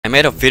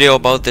made a video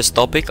about this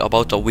topic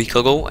about a week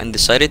ago and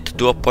decided to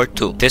do a part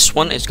 2. This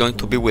one is going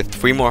to be with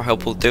 3 more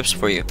helpful tips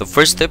for you. The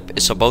first tip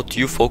is about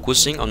you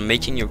focusing on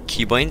making your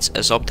keybinds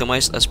as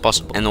optimized as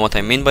possible. And what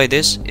I mean by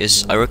this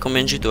is I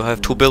recommend you to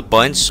have 2 build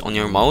binds on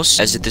your mouse,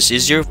 as it is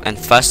easier and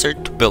faster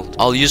to build.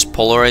 I'll use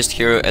Polarized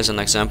here as an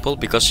example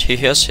because he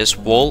has his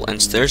wall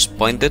and stairs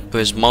binded to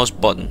his mouse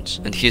buttons,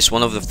 and he is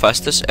one of the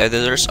fastest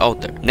editors out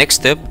there. Next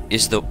step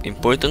is the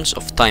importance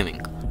of timing.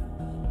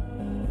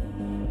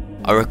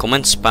 I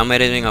recommend spam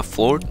editing a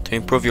floor to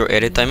improve your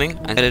edit timing,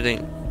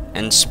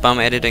 and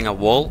spam editing a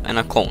wall and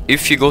a cone.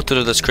 If you go to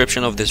the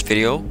description of this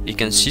video, you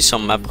can see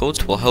some map codes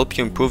that will help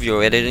you improve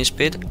your editing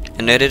speed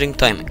and editing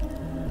timing.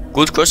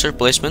 Good crosshair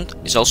placement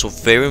is also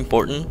very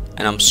important,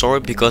 and I'm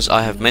sorry because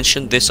I have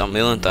mentioned this a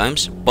million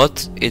times,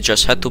 but it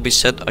just had to be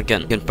said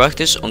again. You can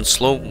practice on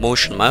slow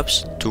motion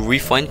maps to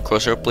refine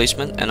crosshair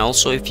placement, and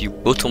also if you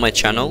go to my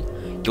channel,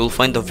 you will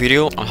find a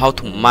video on how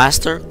to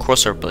master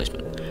crosshair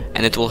placement,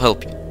 and it will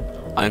help you.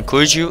 I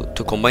encourage you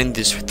to combine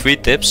these 3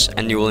 tips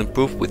and you will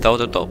improve without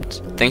a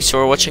doubt. Thanks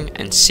for watching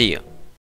and see ya.